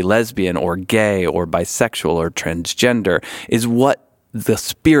specifically lesbian or gay or bisexual or transgender, is what the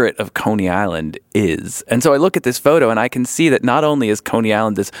spirit of Coney Island is. And so I look at this photo and I can see that not only is Coney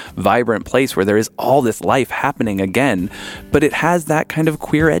Island this vibrant place where there is all this life happening again, but it has that kind of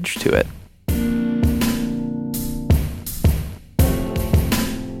queer edge to it.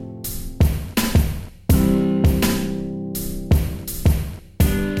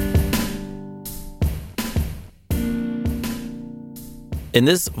 In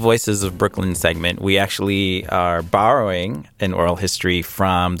this Voices of Brooklyn segment, we actually are borrowing an oral history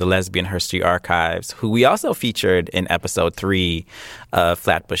from the Lesbian History Archives, who we also featured in episode 3 of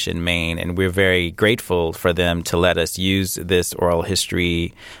Flatbush in Maine. And we're very grateful for them to let us use this oral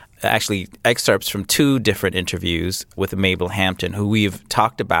history, actually excerpts from 2 different interviews with Mabel Hampton, who we've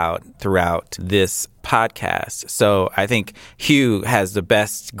talked about throughout this podcast. So I think Hugh has the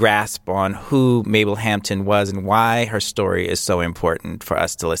best grasp on who Mabel Hampton was and why her story is so important for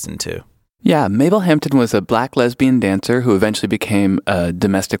us to listen to. Yeah, Mabel Hampton was a black lesbian dancer who eventually became a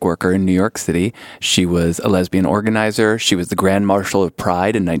domestic worker in New York City. She was a lesbian organizer. She was the Grand Marshal of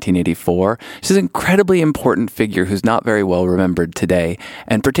Pride in 1984. She's an incredibly important figure who's not very well remembered today,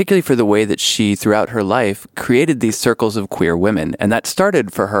 and particularly for the way that she, throughout her life, created these circles of queer women. And that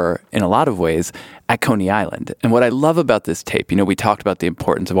started for her, in a lot of ways, at Coney Island. And what I love about this tape, we talked about the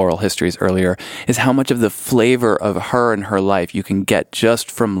importance of oral histories earlier, is how much of the flavor of her and her life you can get just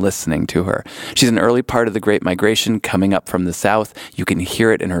from listening to her. She's an early part of the Great Migration coming up from the South. You can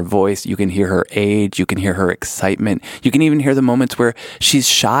hear it in her voice. You can hear her age. You can hear her excitement. You can even hear the moments where she's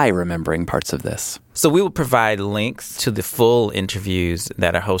shy remembering parts of this. So we will provide links to the full interviews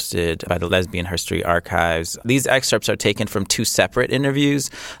that are hosted by the Lesbian History Archives. These excerpts are taken from 2 separate interviews,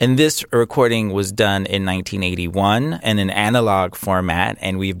 and this recording was done in 1981 in an analog format,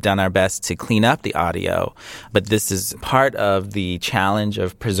 and we've done our best to clean up the audio. But this is part of the challenge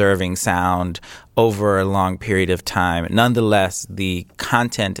of preserving sound over a long period of time. Nonetheless, the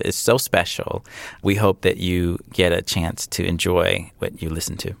content is so special. We hope that you get a chance to enjoy what you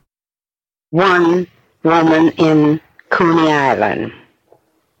listen to. One woman in Coney Island.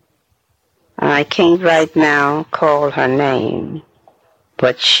 I can't right now call her name,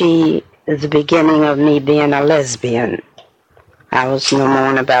 but she is the beginning of me being a lesbian. I was no more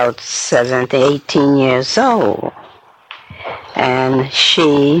than about 17, 18 years old. And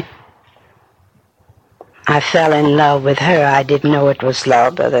I fell in love with her. I didn't know it was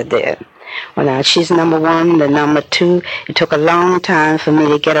love, but I did. Well, now, she's number 1. The number 2, it took a long time for me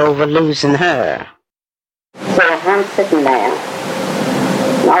to get over losing her. So I'm sitting there,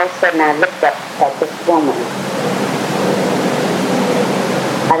 and all of a sudden I looked up at this woman.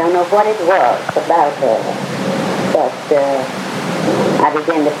 I don't know what it was about her, but I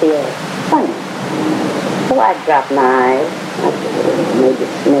began to feel funny. So I dropped my eyes. I said, maybe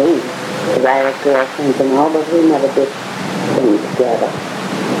it's me, because I had girlfriends and all, but we never did things together.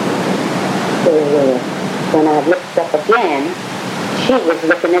 So when I looked up again, she was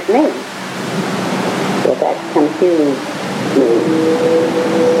looking at me. So that confused me.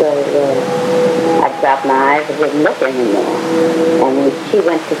 So I dropped my eyes and didn't look anymore. And when she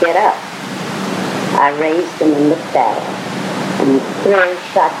went to get up, I raised them and looked at her. And the thrill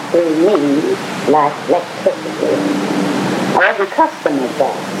shot through me like electricity. I wasn't accustomed to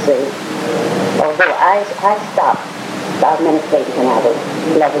that, see. Although I stopped about minutes later when I was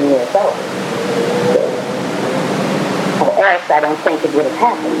 11 years old. Or else I don't think it would have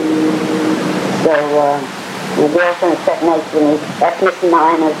happened. So the girlfriend sat next to me. That's Miss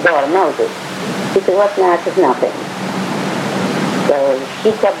Miner's daughter, knows it. She said, what's nice is nothing. So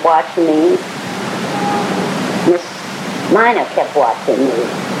she kept watching me. Miss Miner kept watching me.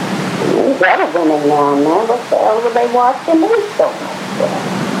 These other women down there, what the hell were they watching me so much for?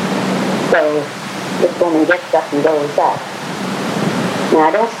 So this woman gets up and goes up. Now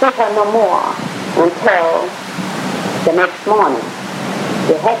I don't see her no more until the next morning.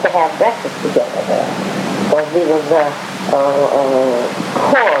 We had to have breakfast together there. Because we was a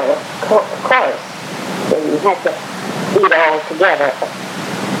chorus. We had to eat all together.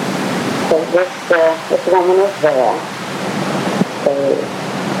 So this woman was there. So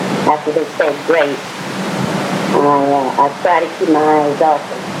after they said grace, I tried to keep my eyes off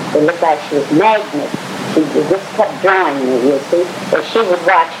her. It looked like she was a magnet. She just kept drawing me, you see. If she would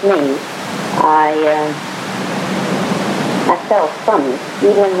watch me, I felt funny,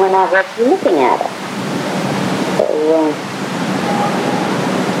 even when I was looking at her.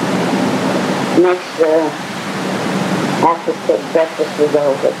 So, after breakfast was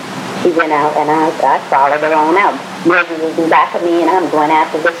over, she went out, and I followed her on out. Mildred was in back of me, and I'm going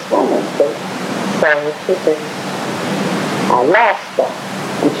after this woman. So she said, I lost her.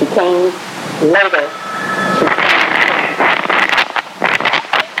 And she came later.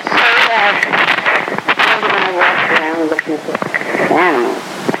 I walked around looking at the animals.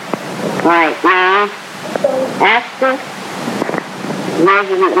 Right now, after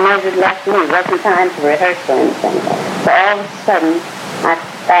Mildred left me, it wasn't time to rehearse or anything. So all of a sudden, I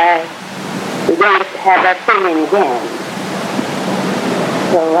began to have that feeling again.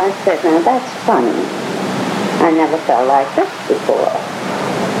 So I said, now that's funny. I never felt like this before.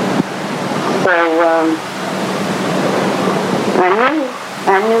 So I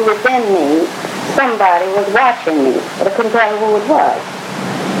knew within me somebody was watching me, but I couldn't tell who it was.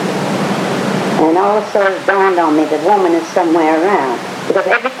 And all of a sudden it dawned on me that woman is somewhere around. Because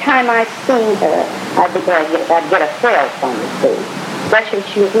every time I seen her, I'd get a thrill from her, too. Especially if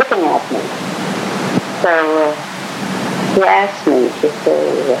she was looking at me. So she asked me, she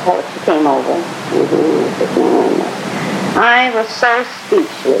said, she came over. I was so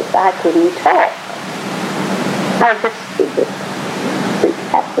speechless, I couldn't talk. I was just stupid.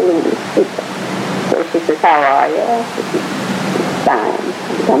 Absolutely stupid. So she says, how are you? She says, fine.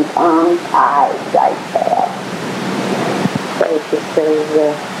 I'm tongue-tied right there. So she says,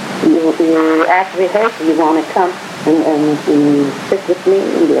 you after rehearsal, you want to come and sit with me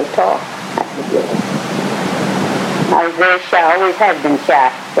and we'll talk? I said, yes. I was very shy. I always have been shy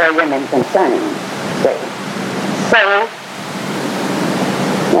where women concerned. So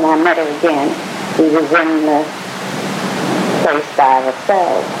when I met her again, we was in the place by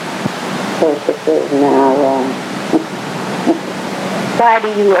ourselves. So she says, now, why do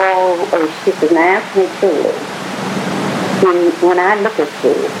you all, she says, now ask me truly. When I look at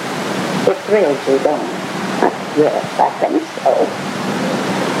you, it thrills you, don't it? I said, yes, I think so.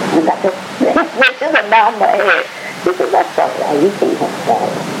 And I got this is about my head. She said, that's all right, you can have that.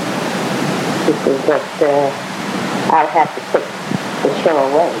 She said, but I'll have to put the show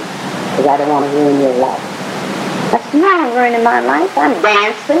away, because I don't want to ruin your life. I said, no, I'm ruining my life. I'm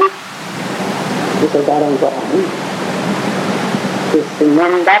dancing. She said, that ain't what I mean. She said, and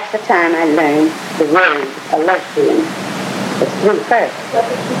then that's the time I learned the word, a lesbian. It's through her. What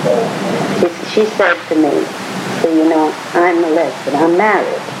did she say? She said to me, so you know, I'm a lesbian. I'm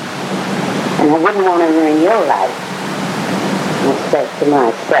married. And I wouldn't want to ruin your life. I said to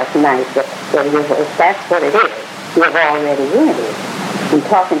myself, nice, well, if that's what it is, you've already ruined it. I'm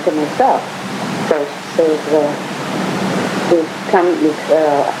talking to myself. So she says,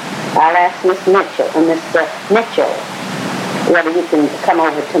 I'll ask Miss Mitchell, whether you can come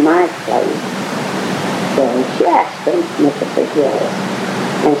over to my place. So she asked him, Mitchell said yes.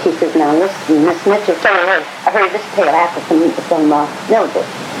 And she says, now listen, Miss Mitchell told her, I heard this tale after from Mildred.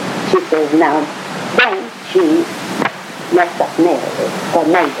 She says, now, then she messed up Mabel.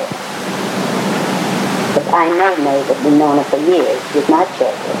 Because I know Mabel, we've known her for years with my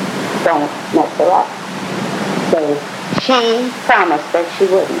children. Don't mess her up. So she promised that she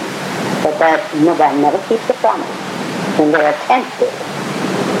wouldn't. But that nobody never keeps a promise. And they're tempted.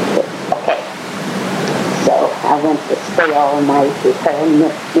 Okay. So I went to stay all night with her, and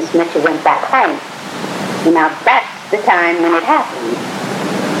Miss Mitchell went back home. And now that's the time when it happened.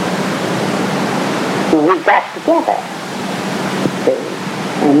 When we got together. See?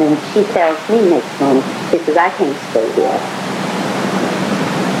 And then she tells me next morning, she says, I can't stay here.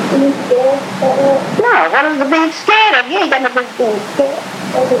 Are you scared? No, what is the being scared of? You ain't got no business being scared.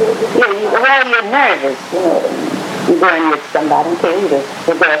 You're nervous, you know. You're going with somebody, okay,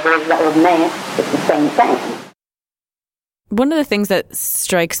 the girl goes with a man, it's the same thing. One of the things that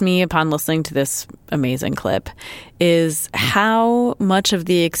strikes me upon listening to this amazing clip is how much of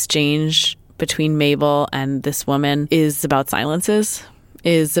the exchange between Mabel and this woman is about silences,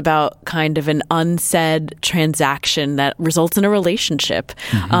 is about kind of an unsaid transaction that results in a relationship.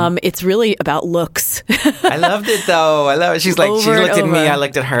 Mm-hmm. It's really about looks. I loved it, though. I love it. She's like, she looked at me, I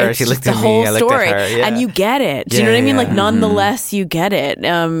looked at her. She looked at me, I looked at her. Yeah. And you get it. Do you know what I mean? Like, nonetheless, you get it.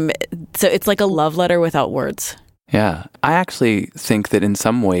 So it's like a love letter without words. Yeah. I actually think that in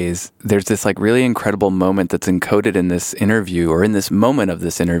some ways there's this like really incredible moment that's encoded in this interview or in this moment of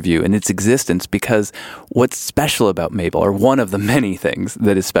this interview and its existence, because what's special about Mabel, or one of the many things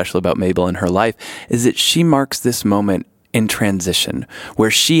that is special about Mabel in her life, is that she marks this moment in transition, where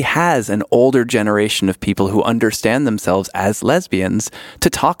she has an older generation of people who understand themselves as lesbians to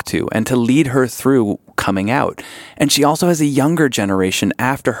talk to and to lead her through coming out. And she also has a younger generation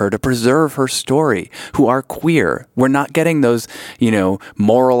after her to preserve her story who are queer. We're not getting those,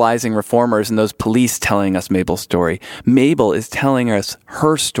 moralizing reformers and those police telling us Mabel's story. Mabel is telling us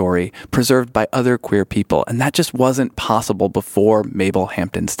her story preserved by other queer people. And that just wasn't possible before Mabel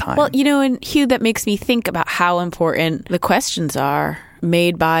Hampton's time. Well, and Hugh, that makes me think about how important the questions are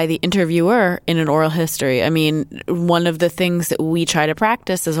made by the interviewer in an oral history. I mean, one of the things that we try to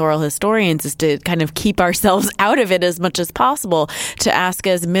practice as oral historians is to kind of keep ourselves out of it as much as possible, to ask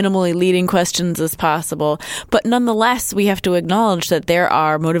as minimally leading questions as possible. But nonetheless, we have to acknowledge that there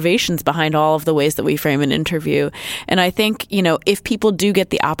are motivations behind all of the ways that we frame an interview. And I think, if people do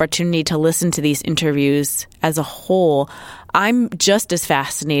get the opportunity to listen to these interviews as a whole, I'm just as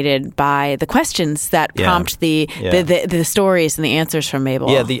fascinated by the questions that prompt the stories and the answers from Mabel.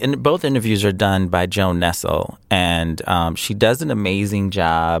 Yeah, both interviews are done by Joan Nessel, and she does an amazing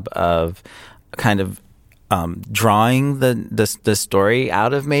job of kind of drawing the story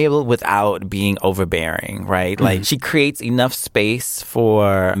out of Mabel without being overbearing, right? Mm-hmm. Like, she creates enough space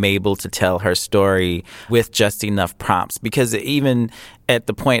for Mabel to tell her story with just enough prompts, because even at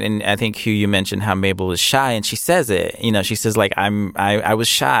the point, and I think, Hugh, you mentioned how Mabel was shy, and she says it. She says, like, I was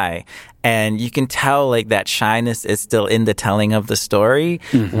shy. And you can tell, like, that shyness is still in the telling of the story,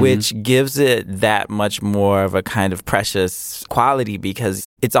 mm-hmm. which gives it that much more of a kind of precious quality, because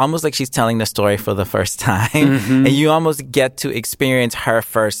it's almost like she's telling the story for the first time. Mm-hmm. And you almost get to experience her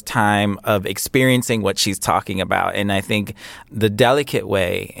first time of experiencing what she's talking about. And I think the delicate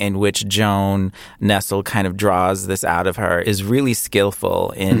way in which Joan Nessel kind of draws this out of her is really skillful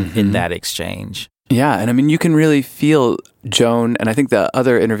in that exchange. Yeah, and I mean, you can really feel Joan, and I think the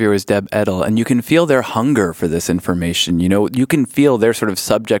other interviewer is Deb Edel, and you can feel their hunger for this information. You can feel their sort of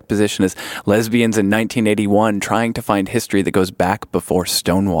subject position as lesbians in 1981 trying to find history that goes back before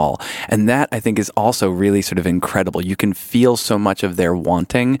Stonewall. And that, I think, is also really sort of incredible. You can feel so much of their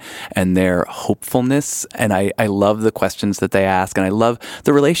wanting and their hopefulness, and I love the questions that they ask, and I love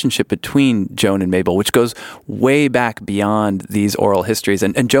the relationship between Joan and Mabel, which goes way back beyond these oral histories.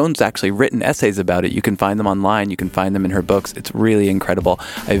 And Joan's actually written essays about it. You can find them online. You can find them in her books. It's really incredible.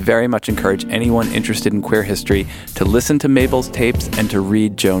 I very much encourage anyone interested in queer history to listen to Mabel's tapes and to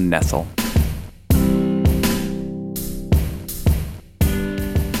read Joan Nessel.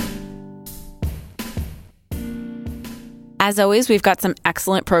 As always, we've got some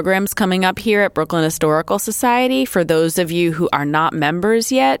excellent programs coming up here at Brooklyn Historical Society. For those of you who are not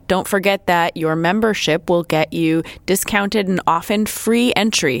members yet, don't forget that your membership will get you discounted and often free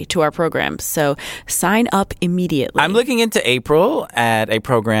entry to our programs. So sign up immediately. I'm looking into April at a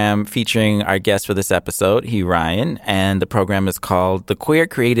program featuring our guest for this episode, Hugh Ryan, and the program is called The Queer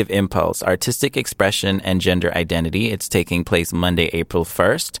Creative Impulse, Artistic Expression and Gender Identity. It's taking place Monday, April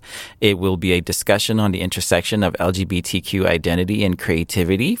 1st. It will be a discussion on the intersection of LGBTQ identity and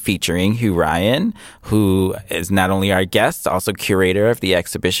creativity, featuring Hugh Ryan, who is not only our guest, also curator of the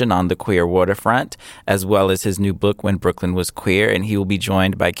exhibition on the queer waterfront, as well as his new book, When Brooklyn Was Queer. And he will be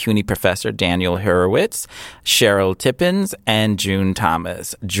joined by CUNY professor Daniel Horowitz, Cheryl Tippins, and June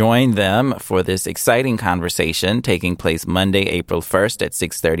Thomas. Join them for this exciting conversation taking place Monday, April 1st at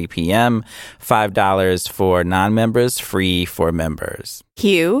 6:30 p.m. $5 for non-members, free for members.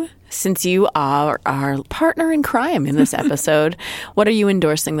 Hugh, since you are our partner in crime in this episode, what are you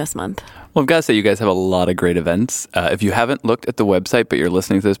endorsing this month? Well, I've got to say, you guys have a lot of great events. If you haven't looked at the website, but you're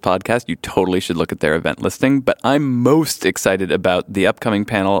listening to this podcast, you totally should look at their event listing. But I'm most excited about the upcoming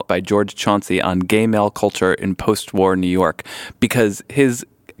panel by George Chauncey on gay male culture in post-war New York, because his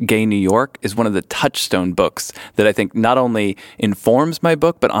Gay New York is one of the touchstone books that I think not only informs my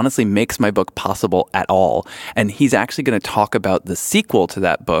book, but honestly makes my book possible at all. And he's actually going to talk about the sequel to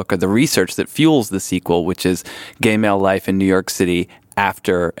that book, or the research that fuels the sequel, which is gay male life in New York City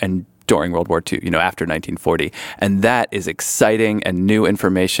after and during World War II, after 1940. And that is exciting and new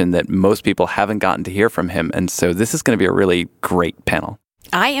information that most people haven't gotten to hear from him. And so this is going to be a really great panel.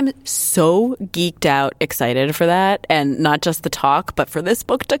 I am so geeked out, excited for that. And not just the talk, but for this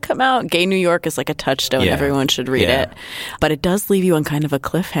book to come out. Gay New York is like a touchstone. Yeah. Everyone should read it. But it does leave you on kind of a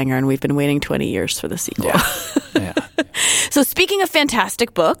cliffhanger, and we've been waiting 20 years for the sequel. Yeah. So speaking of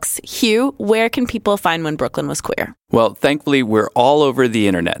fantastic books, Hugh, where can people find When Brooklyn Was Queer? Well, thankfully, we're all over the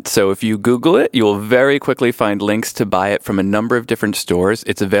internet. So if you Google it, you will very quickly find links to buy it from a number of different stores.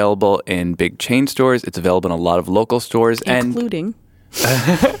 It's available in big chain stores. It's available in a lot of local stores. Including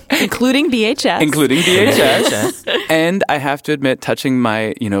BHS. Including BHS. And I have to admit, touching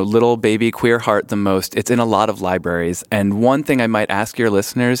my, little baby queer heart the most, it's in a lot of libraries. And one thing I might ask your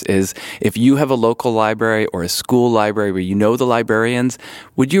listeners is, if you have a local library or a school library where you know the librarians,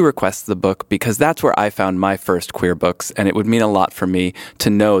 would you request the book? Because that's where I found my first queer books, and it would mean a lot for me to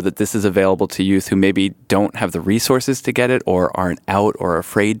know that this is available to youth who maybe don't have the resources to get it or aren't out or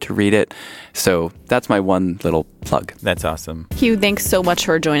afraid to read it. So that's my one little plug. That's awesome. Hugh, thanks so much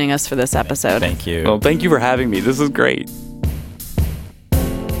for joining us for this episode. Thank you. Well, thank you for having me. This is great.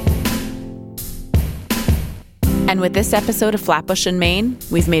 And with this episode of Flatbush in Maine,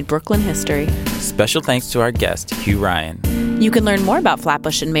 we've made Brooklyn history. Special thanks to our guest, Hugh Ryan. You can learn more about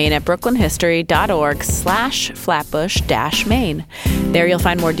Flatbush in Maine at brooklynhistory.org/flatbush-maine. There you'll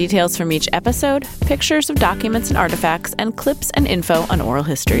find more details from each episode, pictures of documents and artifacts, and clips and info on oral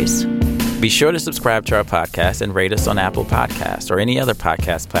histories. Be sure to subscribe to our podcast and rate us on Apple Podcasts or any other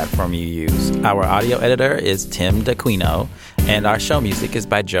podcast platform you use. Our audio editor is Tim DeQuino, and our show music is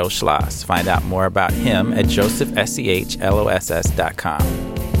by Joe Schloss. Find out more about him at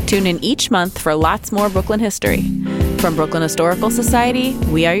josephschloss.com. Tune in each month for lots more Brooklyn history. From Brooklyn Historical Society,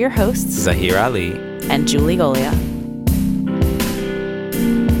 we are your hosts, Zahir Ali and Julie Golia.